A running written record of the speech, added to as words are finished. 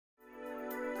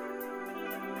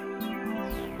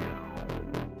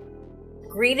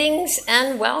Greetings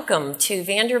and welcome to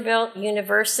Vanderbilt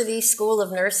University School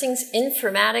of Nursing's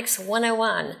Informatics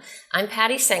 101. I'm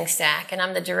Patty Sengstack, and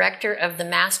I'm the director of the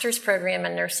Master's Program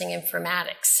in Nursing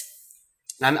Informatics.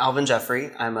 And I'm Alvin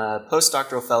Jeffery. I'm a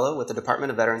postdoctoral fellow with the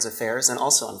Department of Veterans Affairs and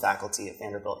also on faculty at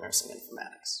Vanderbilt Nursing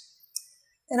Informatics.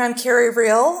 And I'm Kerry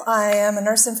Riehl. I am a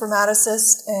nurse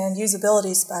informaticist and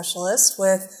usability specialist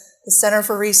with the Center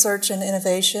for Research and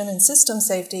Innovation and System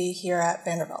Safety here at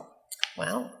Vanderbilt.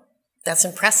 Wow. That's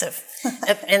impressive.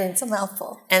 And it's a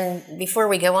mouthful. And before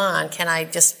we go on, can I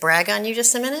just brag on you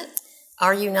just a minute?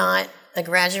 Are you not a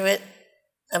graduate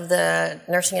of the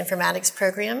Nursing Informatics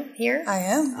program here? I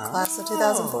am, class of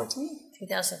 2014.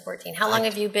 2014. How long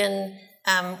have you been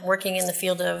working in the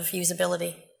field of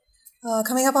usability?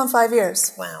 Coming up on 5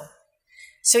 years. Wow.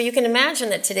 So you can imagine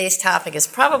that today's topic is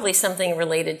probably something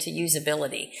related to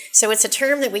usability. So it's a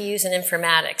term that we use in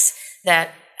informatics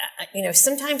that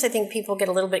sometimes I think people get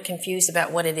a little bit confused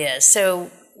about what it is. So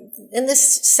in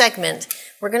this segment,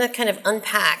 we're going to kind of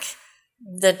unpack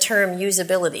the term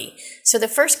usability. So the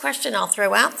first question I'll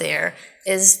throw out there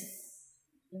is,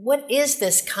 what is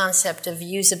this concept of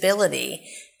usability?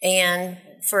 And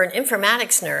for an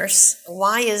informatics nurse,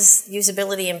 why is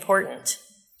usability important?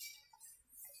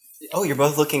 Oh, you're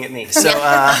both looking at me. So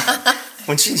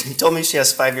when she told me she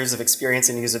has 5 years of experience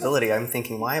in usability, I'm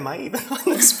thinking, why am I even on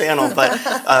this panel? But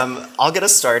I'll get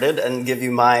us started and give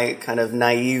you my kind of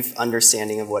naive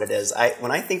understanding of what it is.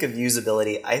 When I think of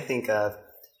usability, I think of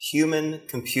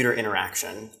human-computer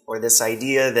interaction, or this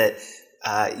idea that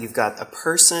you've got a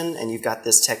person and you've got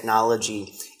this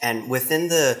technology, and within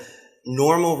the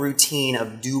normal routine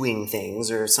of doing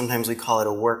things, or sometimes we call it a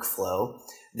workflow,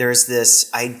 there's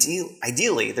this,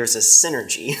 ideally, there's a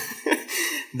synergy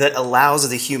that allows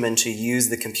the human to use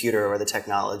the computer or the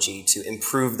technology to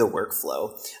improve the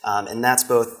workflow. And that's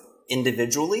both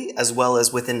individually as well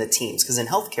as within the teams. Because in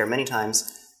healthcare, many times,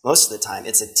 most of the time,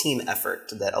 it's a team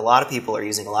effort that a lot of people are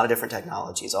using a lot of different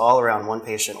technologies all around one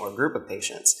patient or group of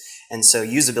patients. And so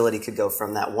usability could go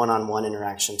from that one-on-one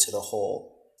interaction to the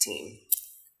whole team.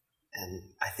 And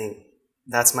I think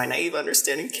that's my naive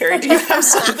understanding. Kerry, do you have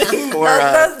something more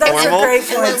that's formal? A great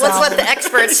point. Let's let the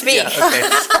experts speak. Yeah, okay.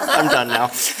 I'm done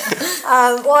now.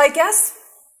 Well, I guess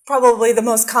probably the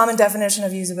most common definition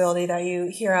of usability that you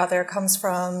hear out there comes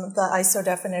from the ISO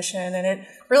definition, and it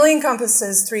really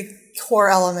encompasses 3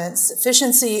 core elements: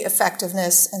 efficiency,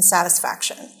 effectiveness, and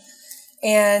satisfaction.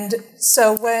 And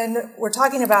so when we're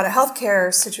talking about a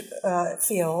healthcare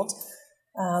field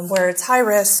where it's high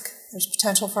risk, there's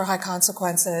potential for high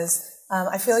consequences,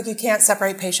 I feel like you can't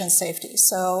separate patient safety.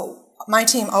 So my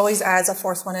team always adds a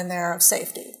 4th one in there of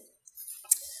safety.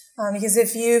 Because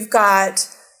if you've got,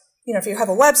 if you have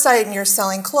a website and you're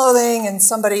selling clothing and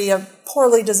a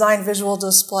poorly designed visual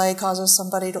display causes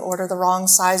somebody to order the wrong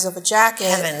size of a jacket,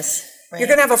 Heavens, right. You're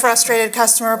going to have a frustrated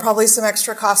customer, probably some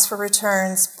extra costs for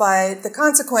returns, but the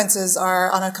consequences are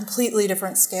on a completely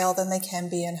different scale than they can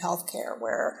be in healthcare,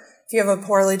 where if you have a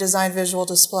poorly designed visual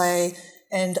display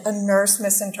and a nurse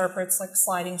misinterprets like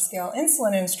sliding scale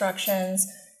insulin instructions,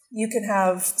 you can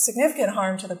have significant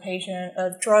harm to the patient,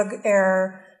 a drug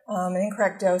error, an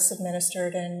incorrect dose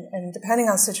administered, and depending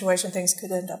on the situation, things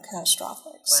could end up catastrophic.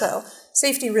 Wow. So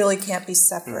safety really can't be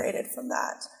separated from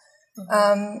that.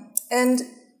 Mm-hmm. And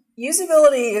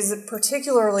usability is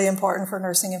particularly important for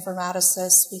nursing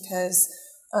informaticists because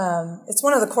it's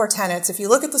one of the core tenets. If you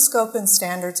look at the scope and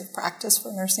standards of practice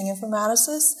for nursing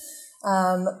informaticists,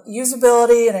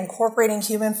 usability and incorporating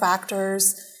human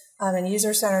factors and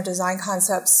user-centered design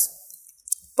concepts,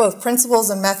 both principles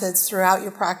and methods throughout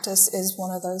your practice, is one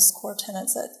of those core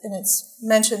tenets and it's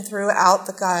mentioned throughout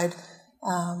the guide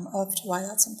of why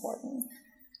that's important.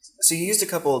 So you used a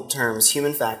couple of terms,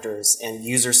 human factors and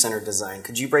user-centered design.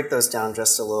 Could you break those down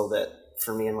just a little bit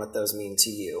for me and what those mean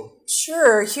to you?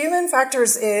 Sure. Human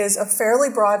factors is a fairly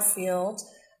broad field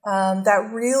that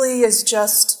really is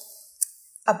just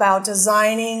about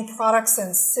designing products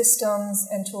and systems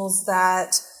and tools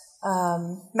that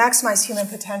maximize human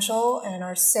potential and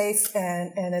are safe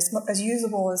and as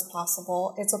usable as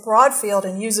possible. It's a broad field,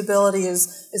 and usability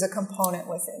is a component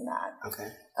within that.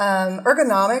 Okay.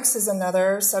 Ergonomics is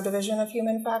another subdivision of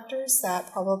human factors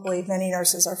that probably many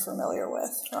nurses are familiar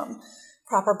with, from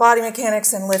proper body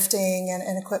mechanics and lifting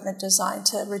and equipment design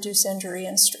to reduce injury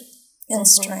and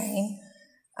strain.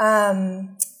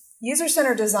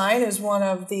 User-centered design is one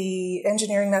of the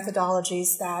engineering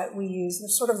methodologies that we use.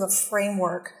 It's sort of the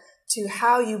framework to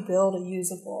how you build a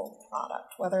usable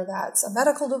product, whether that's a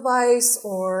medical device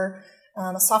or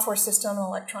a software system, an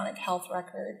electronic health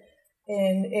record.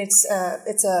 And it's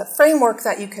a framework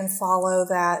that you can follow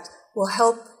that will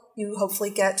help you hopefully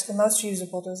get to the most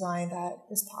usable design that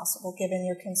is possible given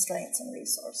your constraints and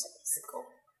resources. Cool.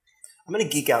 I'm going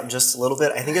to geek out just a little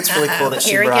bit. I think it's really cool that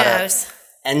she Here brought he up goes.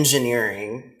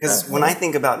 engineering, because when I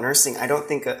think about nursing, I don't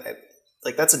think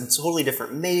like that's a totally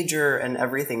different major and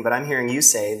everything, but I'm hearing you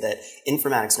say that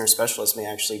informatics nurse specialists may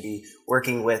actually be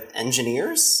working with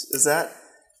engineers. Is that?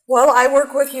 Well, I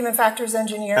work with human factors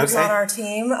engineers on our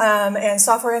team, and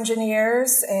software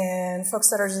engineers and folks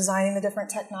that are designing the different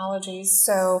technologies.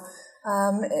 So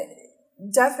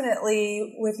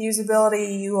definitely with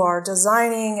usability, you are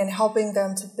designing and helping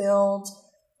them to build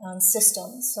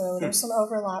systems. So there's some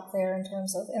overlap there in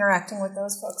terms of interacting with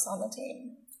those folks on the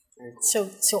team.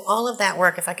 So all of that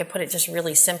work, if I could put it just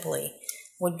really simply,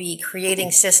 would be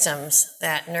creating systems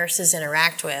that nurses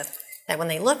interact with, that when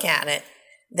they look at it,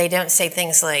 they don't say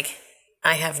things like,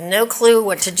 I have no clue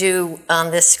what to do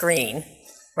on this screen,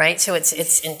 right? So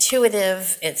it's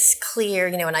intuitive, it's clear,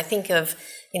 and I think of,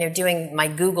 doing my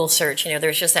Google search,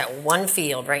 there's just that one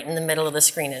field right in the middle of the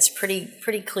screen. It's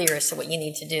pretty clear as to what you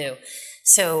need to do.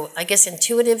 So I guess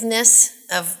intuitiveness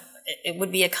it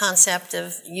would be a concept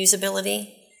of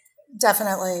usability.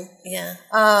 Definitely. Yeah.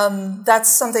 That's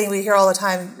something we hear all the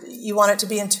time. You want it to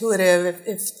be intuitive,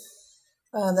 if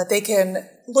that they can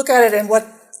look at it and what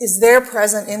is there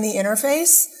present in the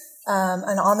interface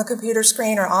and on the computer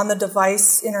screen or on the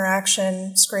device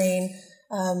interaction screen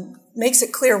makes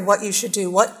it clear what you should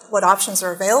do, what options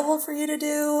are available for you to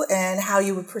do, and how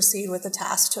you would proceed with the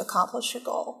task to accomplish your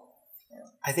goal.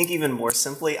 I think even more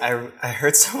simply, I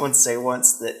heard someone say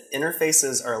once that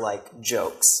interfaces are like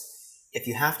jokes. If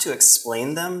you have to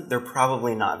explain them, they're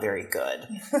probably not very good.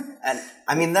 And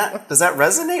I mean, does that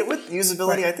resonate with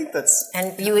usability? Right. I think that's...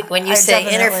 And when you say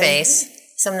interface,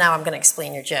 so now I'm going to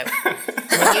explain your joke.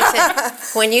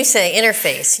 When you say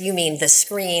interface, you mean the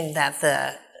screen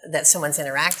that someone's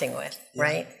interacting with,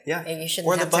 right? Yeah. And you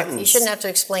shouldn't or the buttons. You shouldn't have to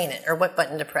explain it, or what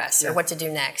button to press, or what to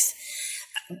do next.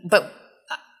 But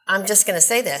I'm just going to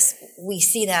say this. We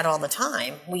see that all the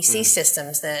time. We see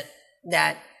systems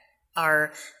that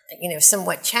are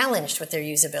somewhat challenged with their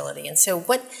usability. And so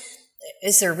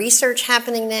is there research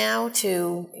happening now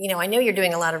to, I know you're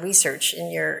doing a lot of research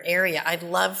in your area. I'd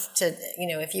love to,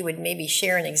 if you would maybe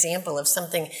share an example of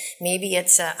something, maybe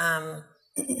it's a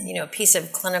piece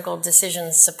of clinical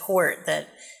decision support that,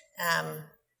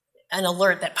 an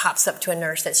alert that pops up to a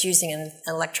nurse that's using an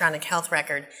electronic health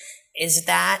record. Is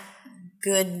that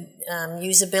good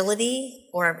usability,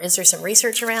 or is there some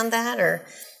research around that, or...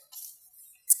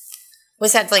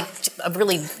 Was that like a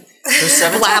really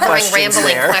blabbering,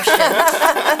 rambling question?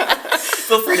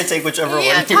 Feel free to take whichever one.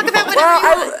 Yeah, talk about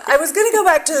whatever you want. I was going to go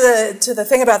back to the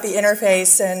thing about the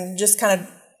interface and just kind of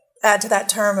add to that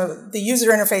term of the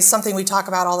user interface, something we talk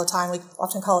about all the time. We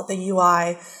often call it the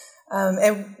UI.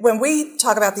 And when we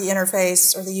talk about the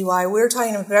interface or the UI, we're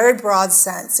talking in a very broad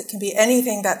sense. It can be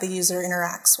anything that the user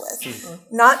interacts with,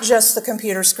 not just the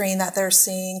computer screen that they're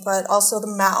seeing, but also the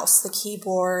mouse, the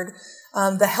keyboard,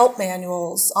 the help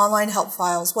manuals, online help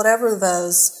files, whatever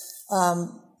those,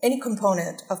 any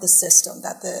component of the system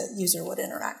that the user would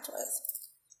interact with.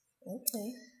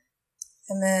 Okay.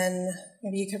 And then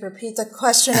maybe you could repeat the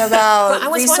question about well, I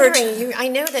was research. wondering, I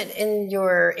know that in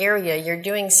your area you're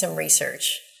doing some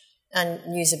research on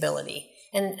usability.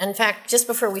 And in fact, just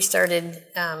before we started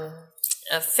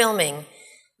filming,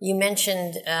 you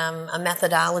mentioned a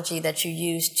methodology that you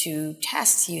use to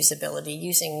test usability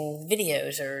using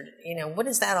videos, or, what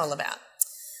is that all about?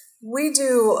 We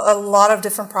do a lot of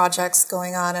different projects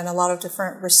going on and a lot of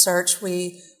different research.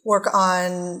 We work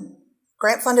on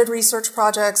grant-funded research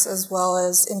projects as well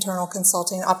as internal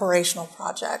consulting operational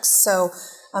projects. So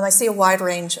I see a wide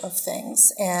range of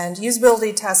things. And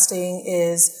usability testing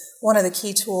is one of the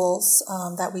key tools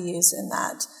that we use in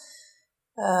that.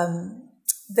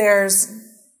 There's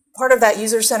part of that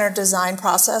user-centered design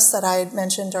process that I had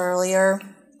mentioned earlier.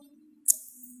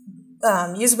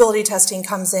 Usability testing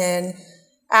comes in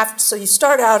after, so you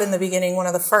start out in the beginning. One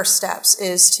of the first steps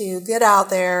is to get out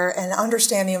there and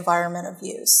understand the environment of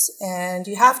use. And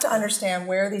you have to understand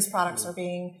where these products are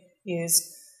being used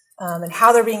and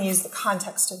how they're being used, the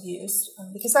context of use,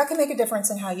 because that can make a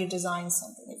difference in how you design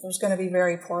something. If there's going to be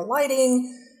very poor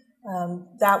lighting,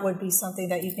 that would be something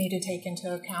that you'd need to take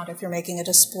into account if you're making a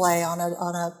display on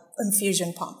a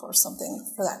infusion pump or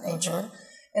something for that nature.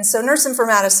 And so nurse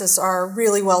informaticists are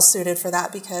really well suited for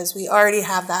that because we already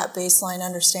have that baseline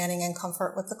understanding and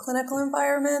comfort with the clinical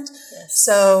environment. Yes.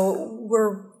 So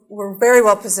we're very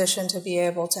well positioned to be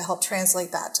able to help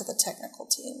translate that to the technical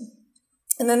team.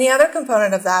 And then the other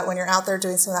component of that, when you're out there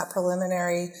doing some of that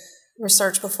preliminary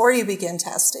research before you begin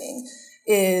testing,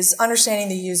 is understanding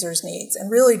the user's needs and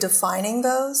really defining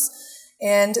those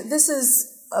And this is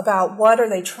about what are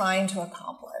they trying to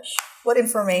accomplish? What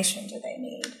information do they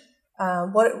need?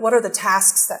 What are the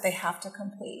tasks that they have to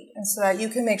complete? And so that you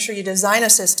can make sure you design a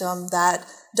system that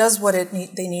does what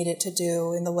they need it to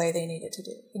do in the way they need it to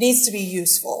do. It needs to be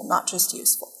useful, not just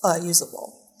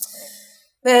usable.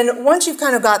 Then once you've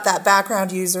kind of got that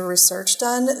background user research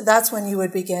done, that's when you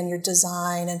would begin your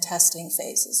design and testing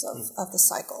phases of the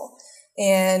cycle.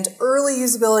 And early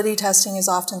usability testing is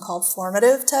often called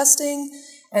formative testing.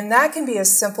 And that can be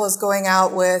as simple as going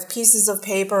out with pieces of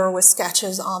paper with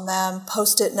sketches on them,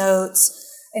 Post-it notes,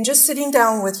 and just sitting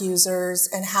down with users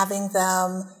and having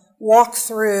them walk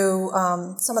through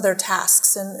some of their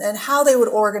tasks and how they would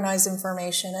organize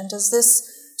information. And does this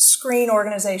screen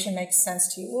organization make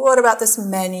sense to you? What about this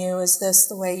menu? Is this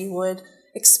the way you would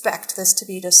expect this to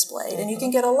be displayed? And you can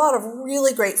get a lot of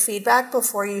really great feedback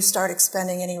before you start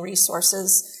expending any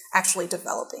resources actually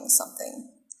developing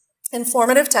something. And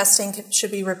formative testing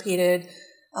should be repeated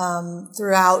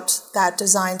throughout that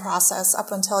design process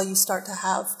up until you start to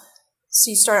have, so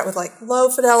you start out with like low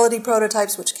fidelity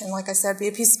prototypes, which can, like I said, be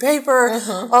a piece of paper,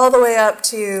 all the way up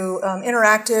to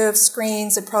interactive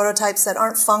screens and prototypes that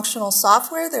aren't functional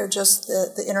software. They're just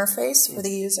the interface for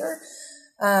the user.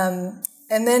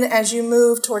 And then as you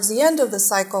move towards the end of the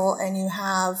cycle and you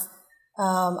have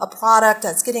a product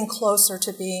that's getting closer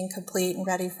to being complete and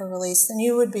ready for release, then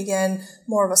you would begin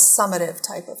more of a summative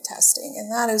type of testing.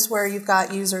 And that is where you've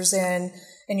got users in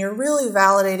and you're really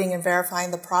validating and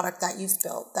verifying the product that you've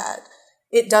built, that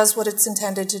it does what it's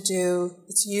intended to do,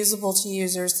 it's usable to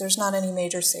users, there's not any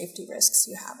major safety risks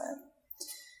you haven't.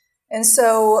 And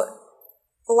so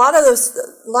a lot of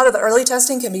the early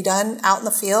testing can be done out in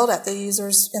the field at the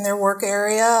users in their work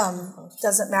area.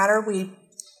 Doesn't matter. We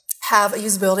have a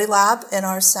usability lab in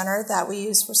our center that we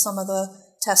use for some of the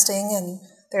testing, and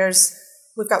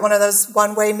we've got one of those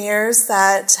one-way mirrors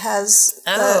that has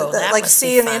like you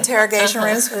see in the interrogation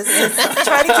rooms.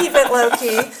 Try to keep it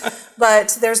low-key.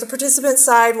 But there's the participant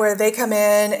side where they come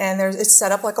in and it's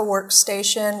set up like a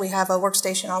workstation. We have a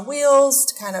workstation on wheels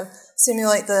to kind of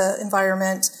simulate the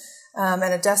environment and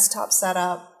a desktop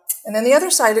setup. And then the other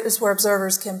side is where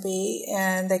observers can be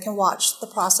and they can watch the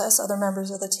process, other members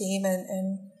of the team,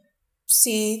 and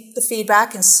see the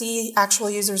feedback and see actual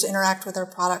users interact with their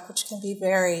product, which can be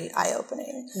very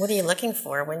eye-opening. What are you looking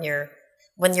for when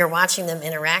you're watching them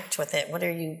interact with it? What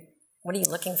are you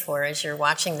looking for as you're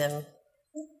watching them?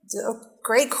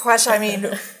 Great question. I mean,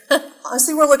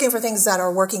 honestly, we're looking for things that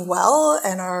are working well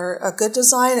and are a good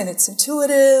design and it's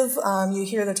intuitive. You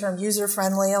hear the term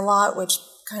user-friendly a lot, which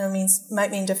kind of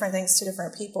might mean different things to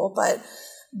different people, but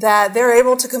that they're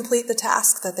able to complete the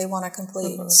task that they want to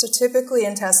complete. So typically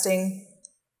in testing,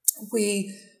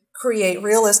 we create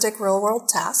realistic real-world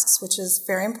tasks, which is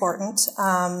very important.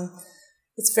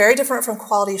 It's very different from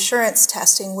quality assurance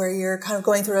testing where you're kind of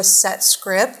going through a set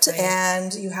script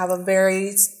and you have a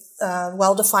very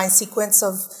well-defined sequence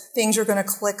of things you're going to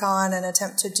click on and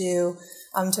attempt to do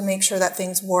to make sure that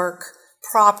things work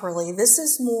properly. This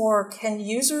is more, can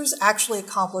users actually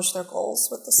accomplish their goals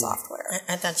with the software?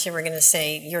 I thought you were going to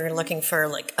say you're looking for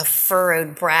like a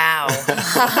furrowed brow or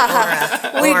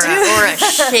a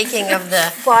shaking of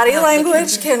the body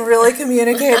language can really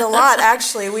communicate a lot.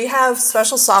 Actually, we have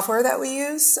special software that we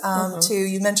use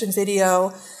you mentioned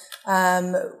video.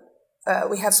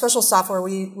 We have special software.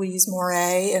 We use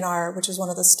Moray which is one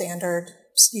of the standard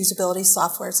usability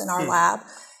softwares in our lab.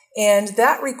 And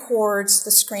that records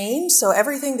the screen, so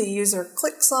everything the user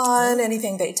clicks on,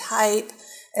 anything they type,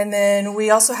 and then we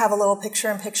also have a little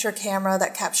picture-in-picture camera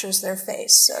that captures their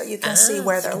face. So you can see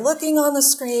where they're looking on the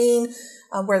screen,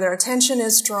 where their attention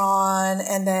is drawn,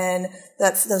 and then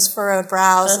those furrowed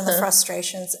brows and the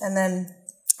frustrations. And then,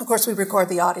 of course, we record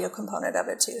the audio component of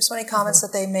it too. So any comments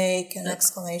that they make and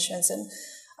exclamations.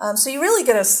 And so you really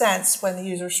get a sense when the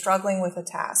user's struggling with a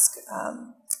task.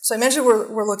 So I mentioned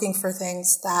we're looking for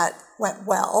things that went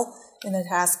well in the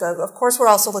task, but of course we're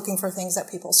also looking for things that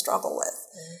people struggle with.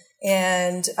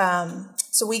 And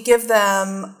so we give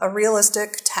them a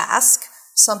realistic task,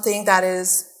 something that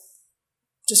is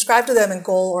described to them in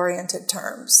goal-oriented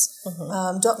terms.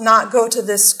 Not go to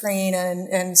this screen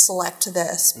and select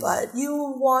this, but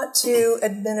you want to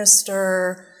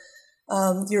administer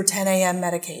your 10 a.m.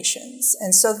 medications.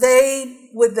 And so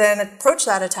they would then approach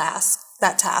that task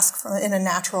in a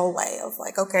natural way of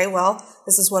like, okay, well,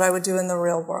 this is what I would do in the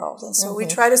real world. And so we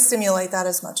try to simulate that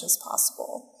as much as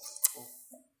possible.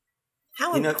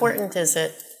 How important is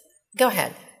it? Go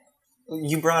ahead.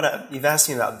 You've asked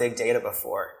me about big data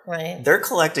before. Right. They're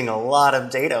collecting a lot of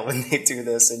data when they do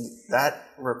this, and that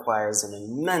requires an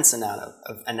immense amount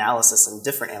of analysis and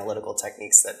different analytical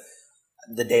techniques that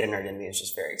the data nerd in me is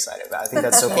just very excited about. I think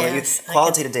that's so cool. Yes,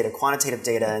 Qualitative data, quantitative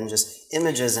data, and just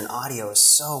images and audio is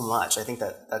so much. I think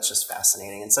that's just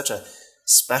fascinating and such a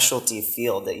specialty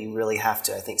field that you really have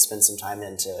to, I think, spend some time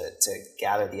in to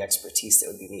gather the expertise that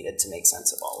would be needed to make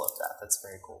sense of all of that. That's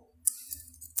very cool.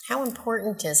 How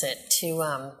important is it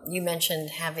to, you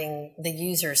mentioned having the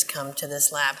users come to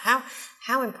this lab.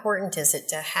 How important is it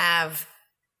to have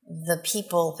the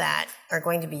people that are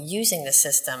going to be using the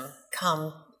system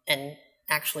come and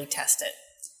actually test it?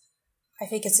 I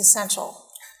think it's essential.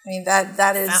 I mean,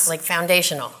 that is... Like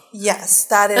foundational. Yes,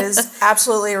 that is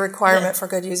absolutely a requirement for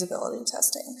good usability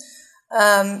testing.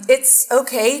 It's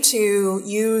okay to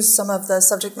use some of the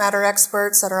subject matter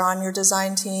experts that are on your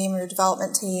design team, your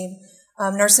development team.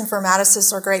 Nurse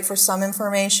informaticists are great for some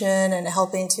information and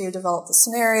helping to develop the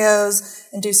scenarios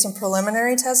and do some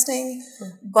preliminary testing.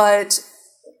 But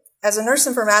as a nurse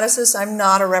informaticist, I'm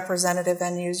not a representative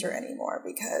end user anymore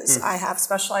because I have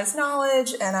specialized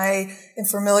knowledge and I am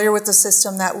familiar with the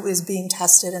system that is being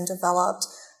tested and developed.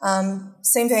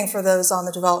 Same thing for those on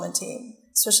the development team,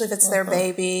 especially if it's their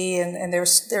baby and they're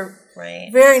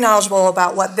very knowledgeable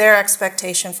about what their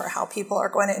expectation for how people are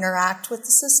going to interact with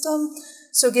the system.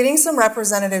 So getting some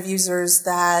representative users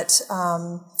that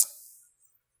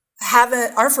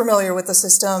aren't familiar with the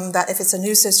system, that if it's a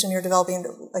new system you're developing,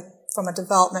 like from a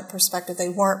development perspective, they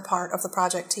weren't part of the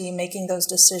project team making those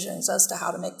decisions as to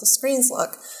how to make the screens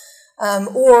look.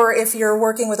 Or if you're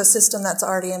working with a system that's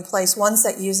already in place, ones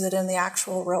that use it in the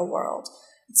actual real world,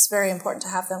 it's very important to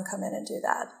have them come in and do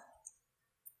that.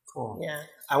 Cool. Yeah.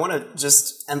 I want to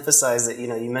just emphasize that,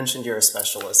 you mentioned you're a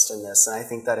specialist in this, and I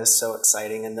think that is so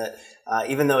exciting, and that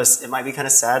even though it might be kind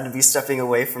of sad to be stepping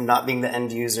away from not being the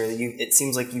end user, it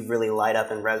seems like you really light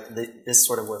up and this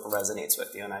sort of work resonates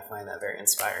with you, and I find that very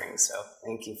inspiring. So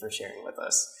thank you for sharing with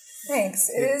us. Thanks.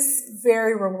 It is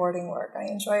very rewarding work.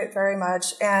 I enjoy it very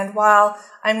much. And while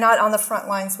I'm not on the front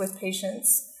lines with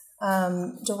patients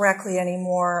directly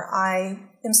anymore, I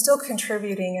am still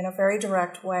contributing in a very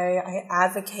direct way. I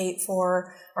advocate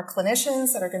for our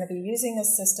clinicians that are going to be using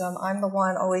this system. I'm the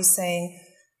one always saying,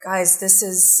 guys, this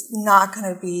is not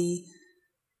going to be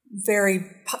very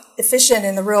efficient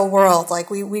in the real world. Like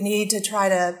we need to try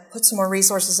to put some more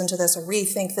resources into this or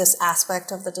rethink this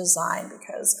aspect of the design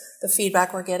because the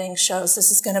feedback we're getting shows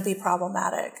this is going to be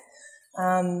problematic.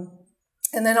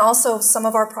 And then also some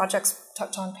of our projects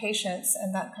touch on patients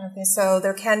and that kind of thing. So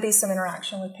there can be some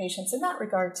interaction with patients in that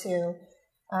regard too.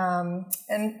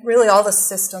 And really all the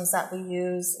systems that we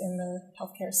use in the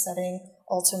healthcare setting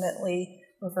ultimately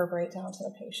reverberate down to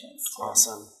the patients too.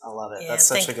 Awesome. I love it. Yeah, that's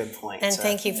such a good point. And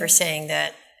thank you for saying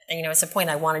that. It's a point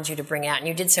I wanted you to bring out, and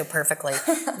you did so perfectly,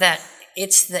 that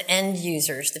it's the end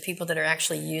users, the people that are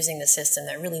actually using the system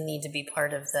that really need to be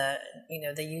part of the,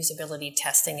 the usability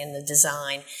testing and the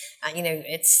design.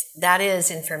 That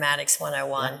is Informatics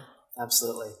 101. Yeah,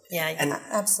 absolutely. Yeah. And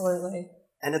absolutely.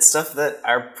 And it's stuff that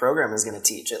our program is going to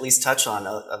teach, at least touch on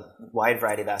a wide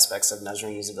variety of aspects of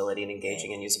measuring usability and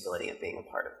engaging in usability and being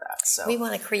a part of that. So we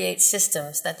want to create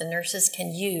systems that the nurses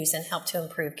can use and help to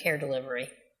improve care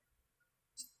delivery.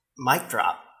 Mic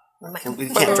drop. We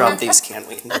can't drop these, can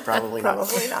we? No, probably not.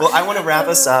 Probably not. Well, I want to wrap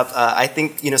us up. I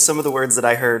think some of the words that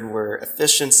I heard were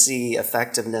efficiency,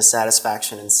 effectiveness,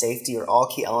 satisfaction, and safety are all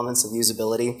key elements of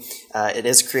usability. It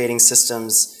is creating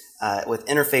systems with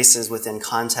interfaces within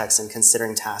context and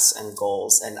considering tasks and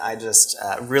goals. And I just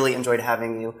really enjoyed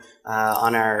having you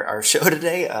on our show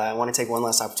today. I want to take one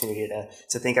last opportunity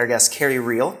to thank our guest, Kerry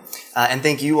Riehl, and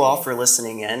thank you all for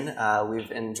listening in.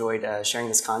 We've enjoyed sharing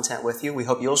this content with you. We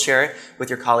hope you'll share it with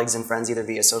your colleagues and friends either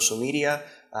via social media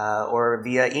or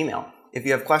via email. If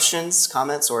you have questions,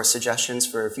 comments, or suggestions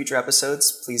for future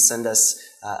episodes, please send us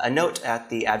a note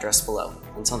at the address below.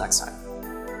 Until next time.